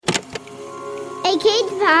A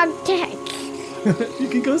kids podcast. You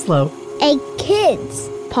can go slow. A kids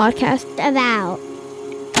podcast about.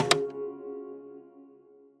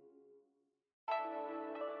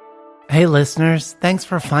 Hey listeners, thanks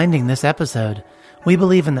for finding this episode. We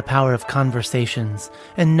believe in the power of conversations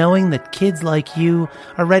and knowing that kids like you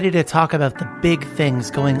are ready to talk about the big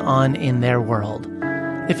things going on in their world.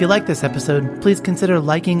 If you like this episode, please consider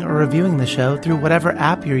liking or reviewing the show through whatever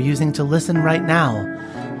app you're using to listen right now.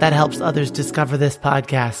 That helps others discover this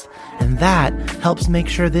podcast, and that helps make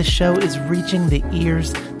sure this show is reaching the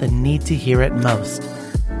ears that need to hear it most.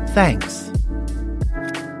 Thanks.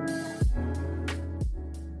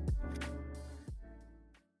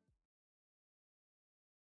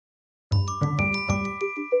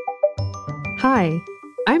 Hi,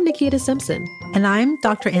 I'm Nikita Simpson. And I'm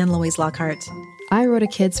Dr. Anne Louise Lockhart. I wrote a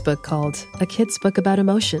kid's book called A Kid's Book About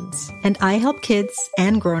Emotions. And I help kids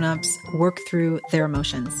and grown-ups work through their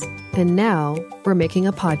emotions. And now we're making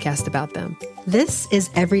a podcast about them. This is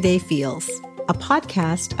Everyday Feels, a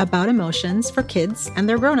podcast about emotions for kids and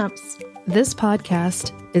their grown-ups. This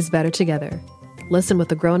podcast is better together. Listen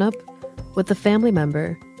with a grown-up, with a family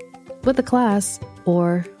member, with a class,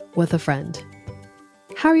 or with a friend.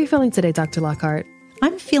 How are you feeling today, Dr. Lockhart?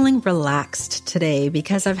 I'm feeling relaxed today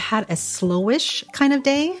because I've had a slowish kind of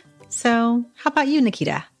day. So how about you,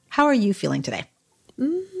 Nikita? How are you feeling today?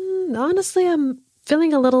 Honestly, I'm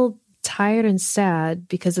feeling a little tired and sad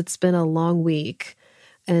because it's been a long week.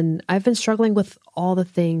 And I've been struggling with all the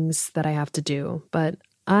things that I have to do. But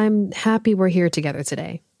I'm happy we're here together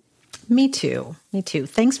today. Me too. Me too.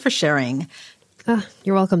 Thanks for sharing.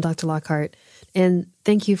 You're welcome, Dr. Lockhart. And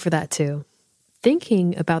thank you for that too.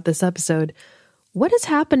 Thinking about this episode, what is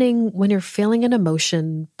happening when you're feeling an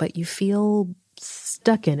emotion, but you feel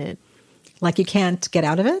stuck in it? Like you can't get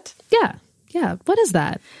out of it? Yeah. What is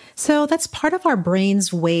that? So that's part of our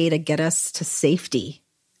brain's way to get us to safety.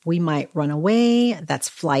 We might run away, that's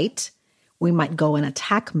flight. We might go in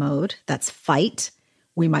attack mode, that's fight.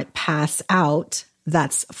 We might pass out,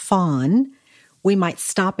 that's fawn. We might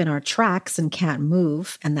stop in our tracks and can't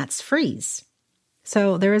move, and that's freeze.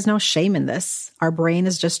 So there is no shame in this. Our brain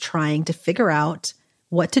is just trying to figure out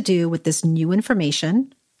what to do with this new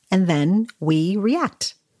information, and then we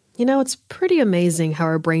react. You know, it's pretty amazing how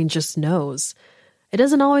our brain just knows. It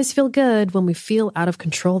doesn't always feel good when we feel out of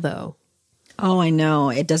control, though. Oh, I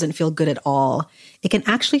know. It doesn't feel good at all. It can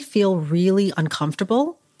actually feel really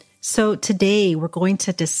uncomfortable. So today we're going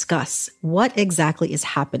to discuss what exactly is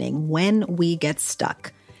happening when we get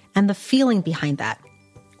stuck and the feeling behind that.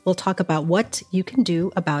 We'll talk about what you can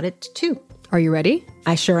do about it, too. Are you ready?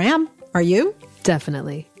 I sure am. Are you?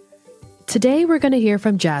 Definitely. Today, we're going to hear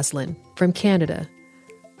from Jaslyn from Canada,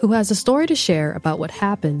 who has a story to share about what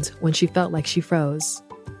happened when she felt like she froze.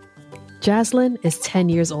 Jaslyn is 10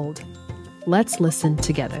 years old. Let's listen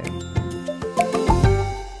together.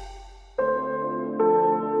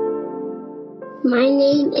 My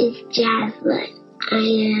name is Jaslyn. I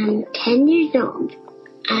am 10 years old.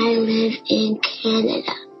 I live in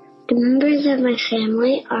Canada. The members of my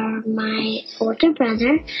family are my older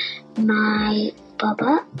brother, my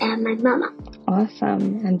Baba, and my mama.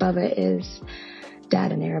 Awesome. And Baba is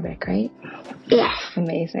dad in Arabic, right? Yes.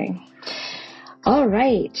 Amazing. All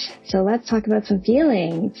right. So let's talk about some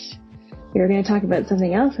feelings. We were going to talk about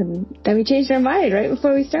something else, and then we changed our mind right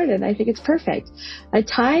before we started. I think it's perfect. A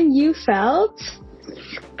time you felt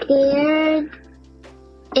Scared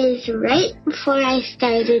is right before I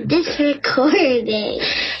started this recording.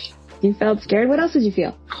 You felt scared. What else did you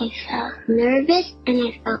feel? I felt nervous and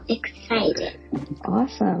I felt excited.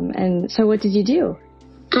 Awesome. And so what did you do?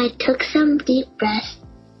 I took some deep breaths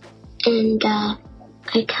and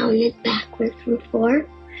I counted backwards from 4.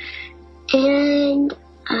 And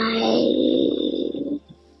I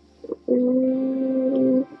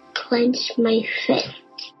clenched my fist.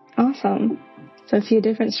 Awesome. So a few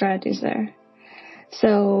different strategies there.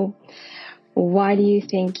 So why do you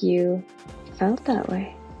think you felt that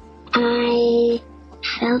way? I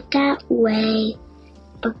felt that way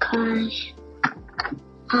because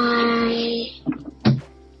I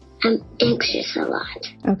am anxious a lot.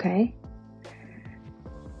 Okay.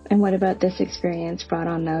 And what about this experience brought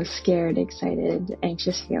on those scared, excited,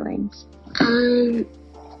 anxious feelings?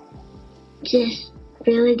 Just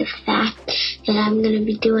really the fact that I'm going to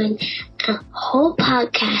be doing a whole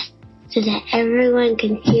podcast so that everyone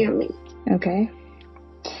can hear me. Okay.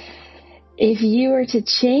 If you were to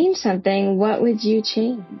change something, what would you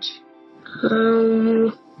change?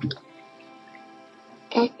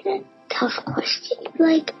 That's a tough question.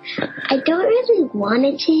 I don't really want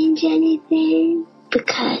to change anything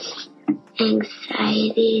because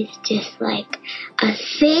anxiety is just like a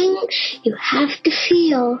thing you have to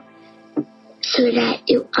feel so that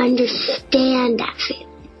you understand that feeling.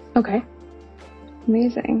 Okay.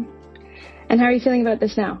 Amazing. And how are you feeling about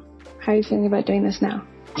this now? How are you feeling about doing this now?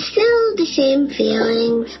 Still the same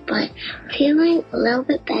feelings, but feeling a little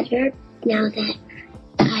bit better now that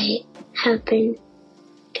I have been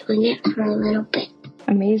doing it for a little bit.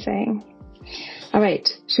 Amazing. All right.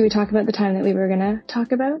 Should we talk about the time that we were going to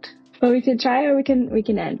talk about? Well, we could try or we can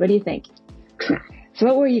end. What do you think? Try. So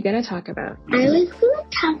what were you going to talk about? I was going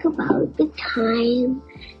to talk about the time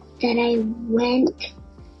that I went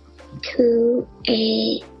to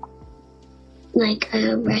a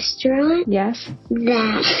restaurant. Yes.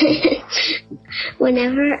 That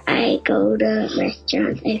whenever I go to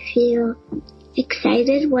restaurants, I feel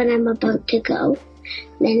excited when I'm about to go.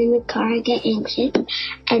 Then in the car, I get anxious.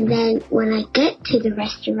 And then when I get to the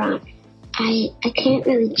restaurant, I can't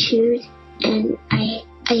really choose, and I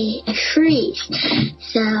freeze.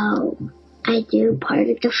 So I do part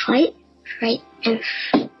of the fight and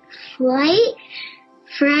freeze.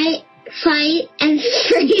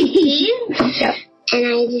 Yep. And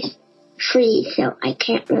I just freeze, so I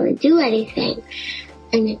can't really do anything.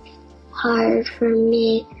 And it's hard for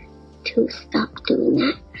me to stop doing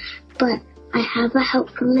that. But I have a help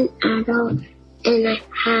from an adult, and I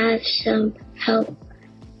have some help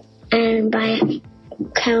and by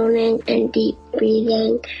counting and deep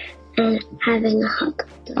breathing and having a hug.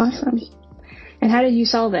 Awesome. And how did you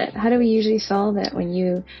solve it? How do we usually solve it when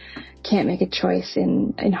you can't make a choice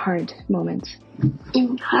in hard moments?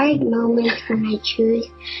 In hard moments when I choose,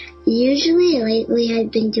 usually lately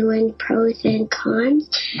I've been doing pros and cons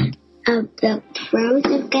of the pros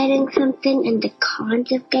of getting something and the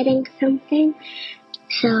cons of getting something.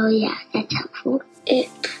 So yeah, that's helpful. It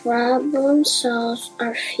problem solves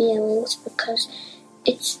our feelings because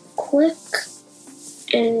it's quick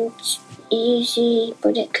and easy,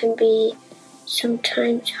 but it can be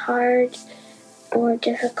sometimes hard or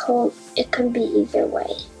difficult. It can be either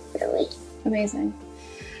way, really. Amazing.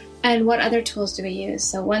 And what other tools do we use?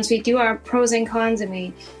 So once we do our pros and cons and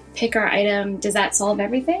we pick our item, does that solve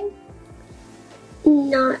everything?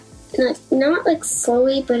 Not like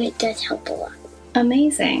fully, but it does help a lot.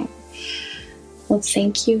 Amazing. Well,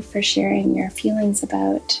 thank you for sharing your feelings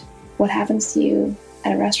about what happens to you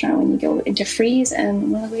at a restaurant when you go into freeze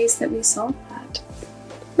and one of the ways that we solve that.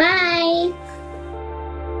 Bye!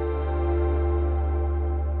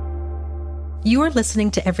 You are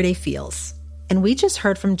listening to Everyday Feels, and we just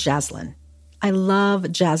heard from Jaslyn. I love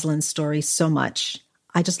Jaslyn's story so much.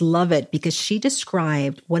 I just love it because she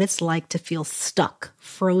described what it's like to feel stuck,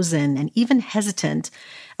 frozen, and even hesitant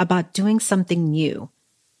about doing something new.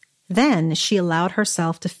 Then she allowed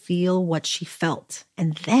herself to feel what she felt,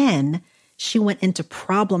 and then she went into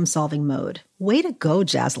problem-solving mode. Way to go,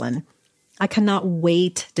 Jaslyn. I cannot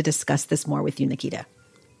wait to discuss this more with you, Nikita.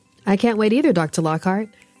 I can't wait either, Dr. Lockhart.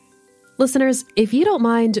 Listeners, if you don't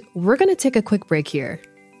mind, we're going to take a quick break here.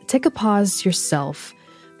 Take a pause yourself.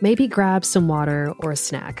 Maybe grab some water or a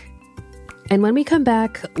snack. And when we come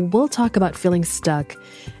back, we'll talk about feeling stuck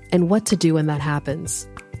and what to do when that happens.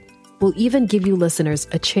 We'll even give you listeners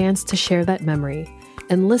a chance to share that memory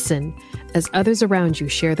and listen as others around you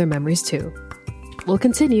share their memories too. We'll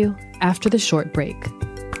continue after the short break.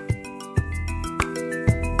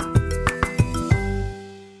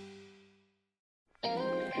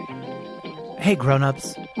 Hey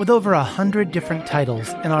grown-ups, with over 100 different titles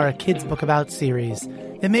in our A Kid's Book About series,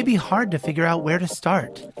 it may be hard to figure out where to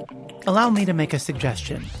start. Allow me to make a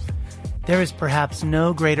suggestion. There is perhaps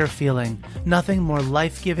no greater feeling, nothing more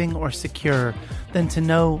life-giving or secure than to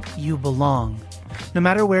know you belong. No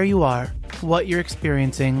matter where you are, what you're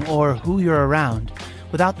experiencing, or who you're around,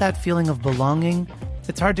 without that feeling of belonging,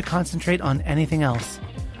 it's hard to concentrate on anything else.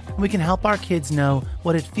 We can help our kids know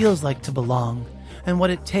what it feels like to belong, and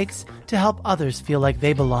what it takes to help others feel like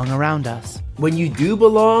they belong around us. When you do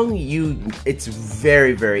belong, it's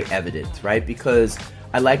very, very evident, right? Because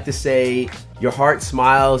I like to say your heart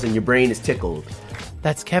smiles and your brain is tickled.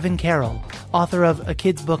 That's Kevin Carroll, author of A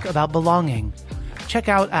Kid's Book About Belonging. Check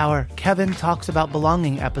out our Kevin Talks About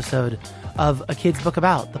Belonging episode of A Kid's Book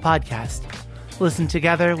About, the podcast. Listen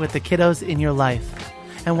together with the kiddos in your life.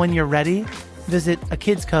 And when you're ready, visit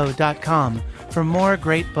akidsco.com for more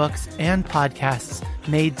great books and podcasts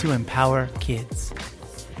made to empower kids.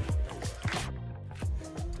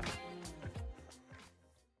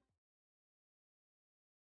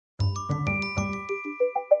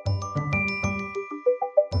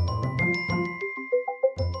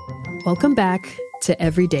 Welcome back to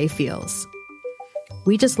Everyday Feels.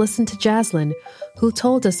 We just listened to Jaslyn, who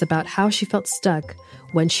told us about how she felt stuck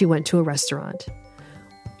when she went to a restaurant.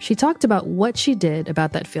 She talked about what she did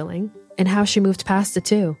about that feeling and how she moved past it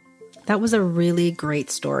too. That was a really great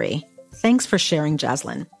story. Thanks for sharing,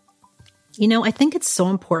 Jaslyn. You know, I think it's so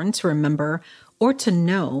important to remember or to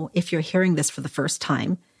know, if you're hearing this for the first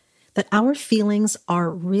time, that our feelings are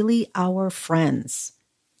really our friends.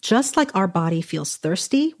 Just like our body feels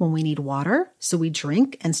thirsty when we need water, so we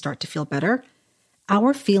drink and start to feel better,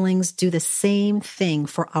 our feelings do the same thing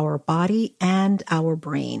for our body and our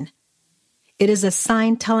brain. It is a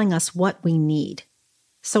sign telling us what we need.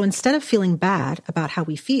 So instead of feeling bad about how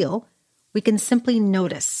we feel, we can simply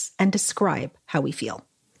notice and describe how we feel.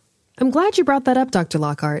 I'm glad you brought that up, Dr.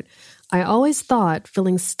 Lockhart. I always thought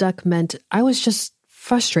feeling stuck meant I was just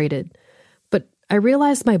frustrated, but I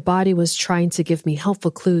realized my body was trying to give me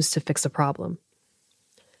helpful clues to fix a problem.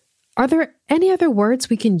 Are there any other words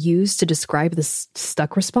we can use to describe this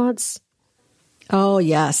stuck response? Oh,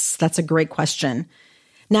 yes, that's a great question.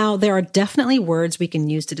 Now, there are definitely words we can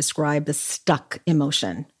use to describe the stuck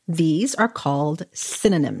emotion. These are called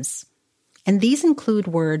synonyms. And these include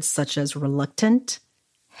words such as reluctant,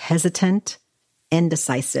 hesitant,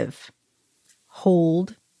 indecisive,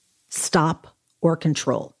 hold, stop, or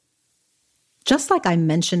control. Just like I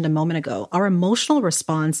mentioned a moment ago, our emotional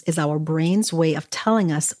response is our brain's way of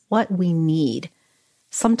telling us what we need.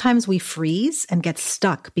 Sometimes we freeze and get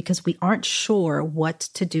stuck because we aren't sure what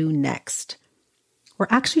to do next. We're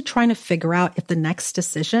actually trying to figure out if the next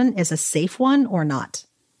decision is a safe one or not.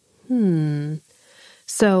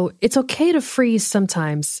 So it's okay to freeze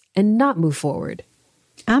sometimes and not move forward.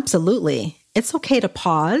 Absolutely. It's okay to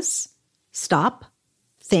pause, stop,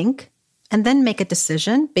 think, and then make a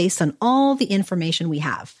decision based on all the information we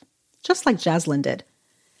have, just like Jaslyn did.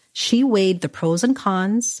 She weighed the pros and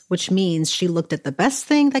cons, which means she looked at the best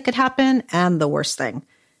thing that could happen and the worst thing.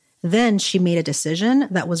 Then she made a decision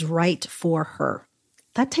that was right for her.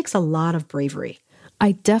 That takes a lot of bravery.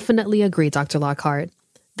 I definitely agree, Dr. Lockhart.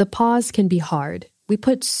 The pause can be hard. We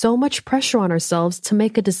put so much pressure on ourselves to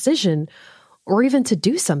make a decision or even to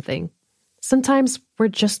do something. Sometimes we're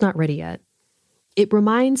just not ready yet. It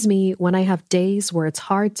reminds me when I have days where it's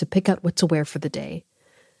hard to pick out what to wear for the day.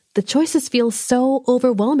 The choices feel so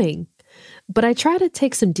overwhelming, but I try to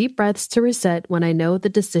take some deep breaths to reset when I know the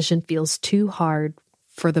decision feels too hard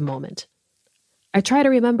for the moment. I try to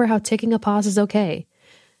remember how taking a pause is okay.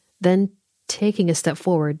 Then taking a step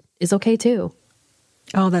forward is okay too.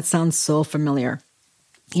 Oh, that sounds so familiar.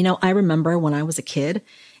 You know, I remember when I was a kid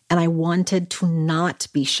and I wanted to not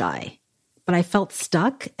be shy, but I felt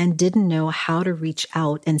stuck and didn't know how to reach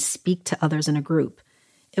out and speak to others in a group.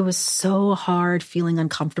 It was so hard feeling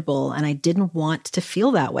uncomfortable, and I didn't want to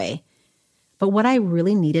feel that way. But what I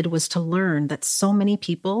really needed was to learn that so many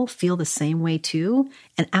people feel the same way too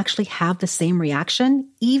and actually have the same reaction,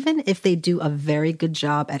 even if they do a very good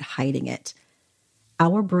job at hiding it.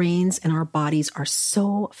 Our brains and our bodies are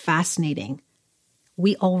so fascinating.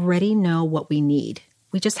 We already know what we need.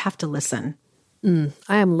 We just have to listen.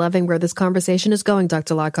 I am loving where this conversation is going,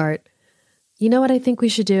 Dr. Lockhart. You know what I think we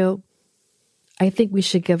should do? I think we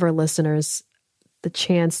should give our listeners the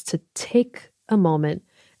chance to take a moment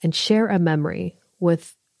and share a memory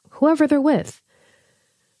with whoever they're with.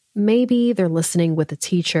 Maybe they're listening with a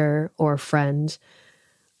teacher or a friend,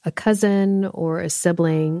 a cousin or a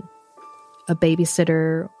sibling, a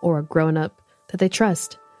babysitter or a grown-up that they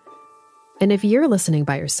trust. And if you're listening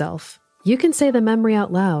by yourself, you can say the memory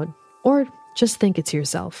out loud or just think it to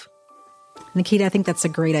yourself. Nikita, I think that's a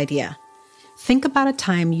great idea. Think about a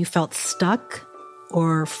time you felt stuck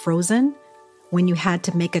or frozen when you had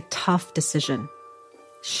to make a tough decision.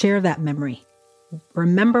 Share that memory.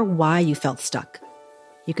 Remember why you felt stuck.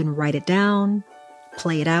 You can write it down,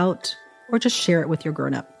 play it out, or just share it with your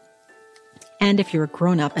grown-up. And if you're a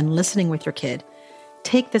grown-up and listening with your kid,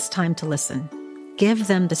 take this time to listen. Give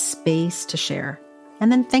them the space to share,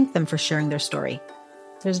 and then thank them for sharing their story.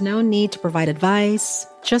 There's no need to provide advice.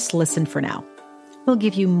 Just listen for now. We'll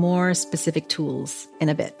give you more specific tools in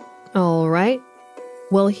a bit. All right.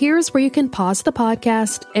 Well, here's where you can pause the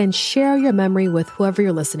podcast and share your memory with whoever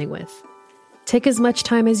you're listening with. Take as much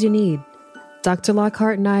time as you need. Dr.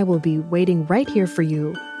 Lockhart and I will be waiting right here for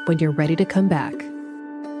you when you're ready to come back.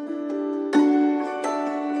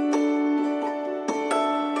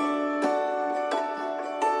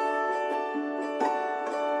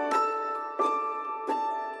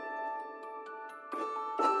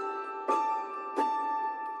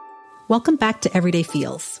 Welcome back to Everyday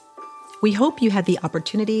Feels. We hope you had the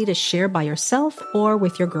opportunity to share by yourself or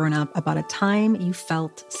with your grown-up about a time you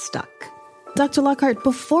felt stuck. Dr. Lockhart,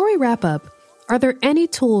 before we wrap up, are there any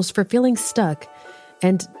tools for feeling stuck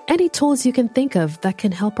and any tools you can think of that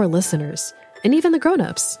can help our listeners and even the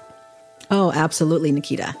grown-ups. Oh, absolutely,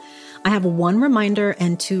 Nikita. I have one reminder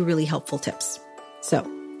and two really helpful tips. So,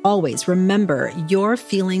 always remember, your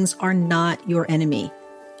feelings are not your enemy.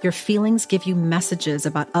 Your feelings give you messages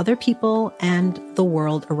about other people and the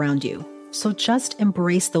world around you. So just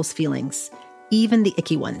embrace those feelings, even the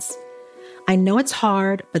icky ones. I know it's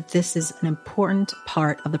hard, but this is an important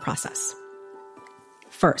part of the process.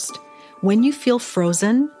 First, when you feel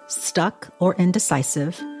frozen, stuck, or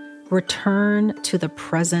indecisive, return to the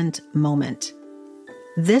present moment.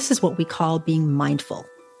 This is what we call being mindful.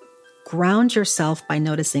 Ground yourself by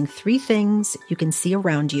noticing 3 things you can see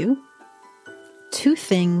around you, 2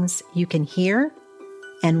 things you can hear,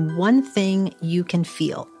 and 1 thing you can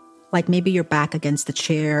feel, like maybe your back against the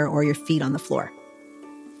chair or your feet on the floor.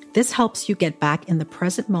 This helps you get back in the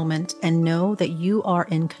present moment and know that you are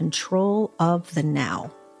in control of the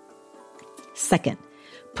now. Second,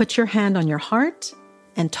 put your hand on your heart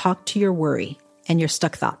and talk to your worry and your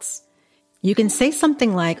stuck thoughts. You can say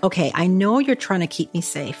something like, okay, I know you're trying to keep me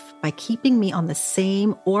safe by keeping me on the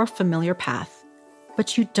same or familiar path,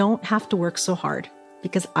 but you don't have to work so hard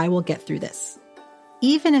because I will get through this.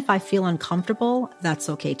 Even if I feel uncomfortable, that's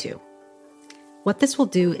okay too. What this will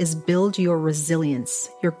do is build your resilience,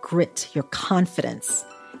 your grit, your confidence.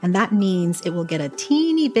 And that means it will get a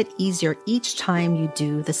teeny bit easier each time you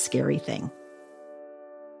do the scary thing.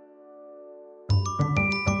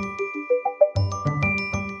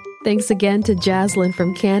 Thanks again to Jaslyn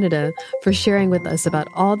from Canada for sharing with us about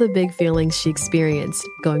all the big feelings she experienced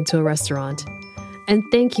going to a restaurant. And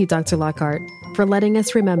thank you, Dr. Lockhart, for letting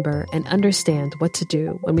us remember and understand what to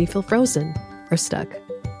do when we feel frozen or stuck.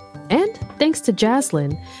 And thanks to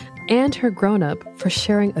Jaslyn and her grown-up for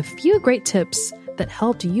sharing a few great tips that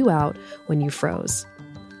helped you out when you froze.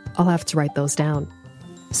 I'll have to write those down.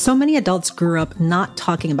 So many adults grew up not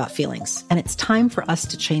talking about feelings, and it's time for us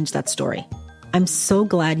to change that story. I'm so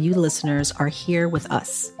glad you listeners are here with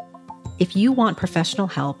us. If you want professional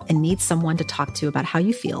help and need someone to talk to about how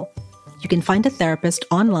you feel, you can find a therapist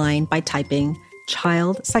online by typing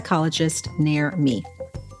child psychologist near me.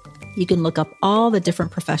 You can look up all the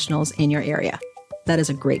different professionals in your area. That is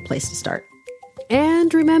a great place to start.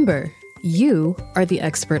 And remember, you are the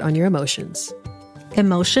expert on your emotions.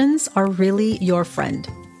 Emotions are really your friend.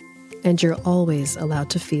 And you're always allowed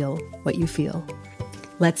to feel what you feel.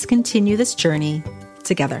 Let's continue this journey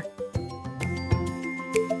together.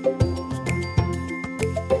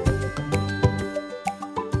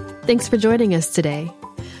 Thanks for joining us today.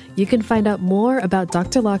 You can find out more about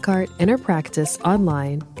Dr. Lockhart and her practice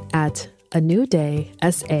online at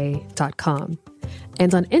anewdaysa.com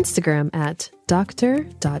and on Instagram at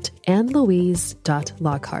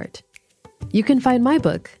dr.annlouise.lockhart. You can find my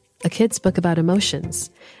book, A Kid's Book About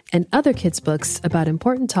Emotions, and other kids' books about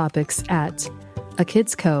important topics at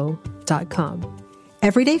akidsco.com.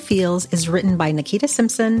 Everyday Feels is written by Nikita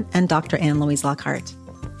Simpson and Dr. Ann Louise Lockhart.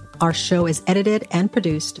 Our show is edited and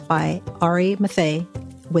produced by Ari Mathey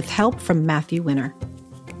with help from Matthew Winner.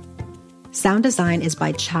 Sound design is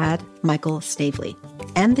by Chad Michael Stavely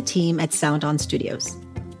and the team at Sound On Studios.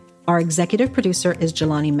 Our executive producer is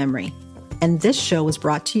Jelani Memory, and this show was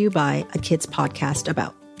brought to you by A Kids Podcast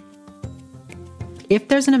About. If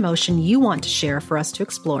there's an emotion you want to share for us to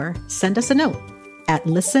explore, send us a note at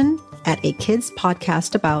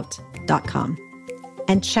listen@akidspodcastabout.com.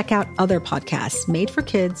 And check out other podcasts made for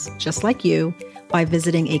kids just like you by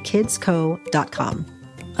visiting akidsco.com.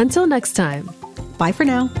 Until next time. Bye for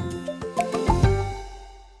now.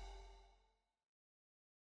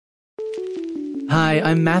 Hi,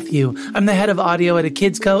 I'm Matthew. I'm the head of audio at A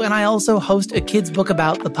Kids Co, and I also host A Kid's Book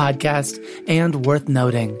About, the podcast, and Worth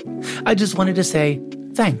Noting. I just wanted to say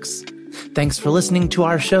thanks. Thanks for listening to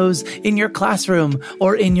our shows in your classroom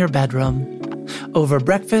or in your bedroom, over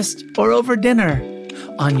breakfast or over dinner,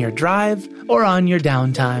 on your drive or on your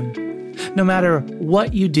downtime. No matter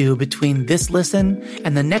what you do between this listen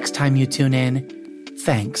and the next time you tune in,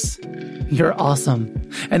 thanks. You're awesome.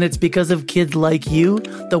 And it's because of kids like you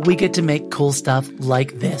that we get to make cool stuff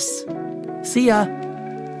like this. See ya.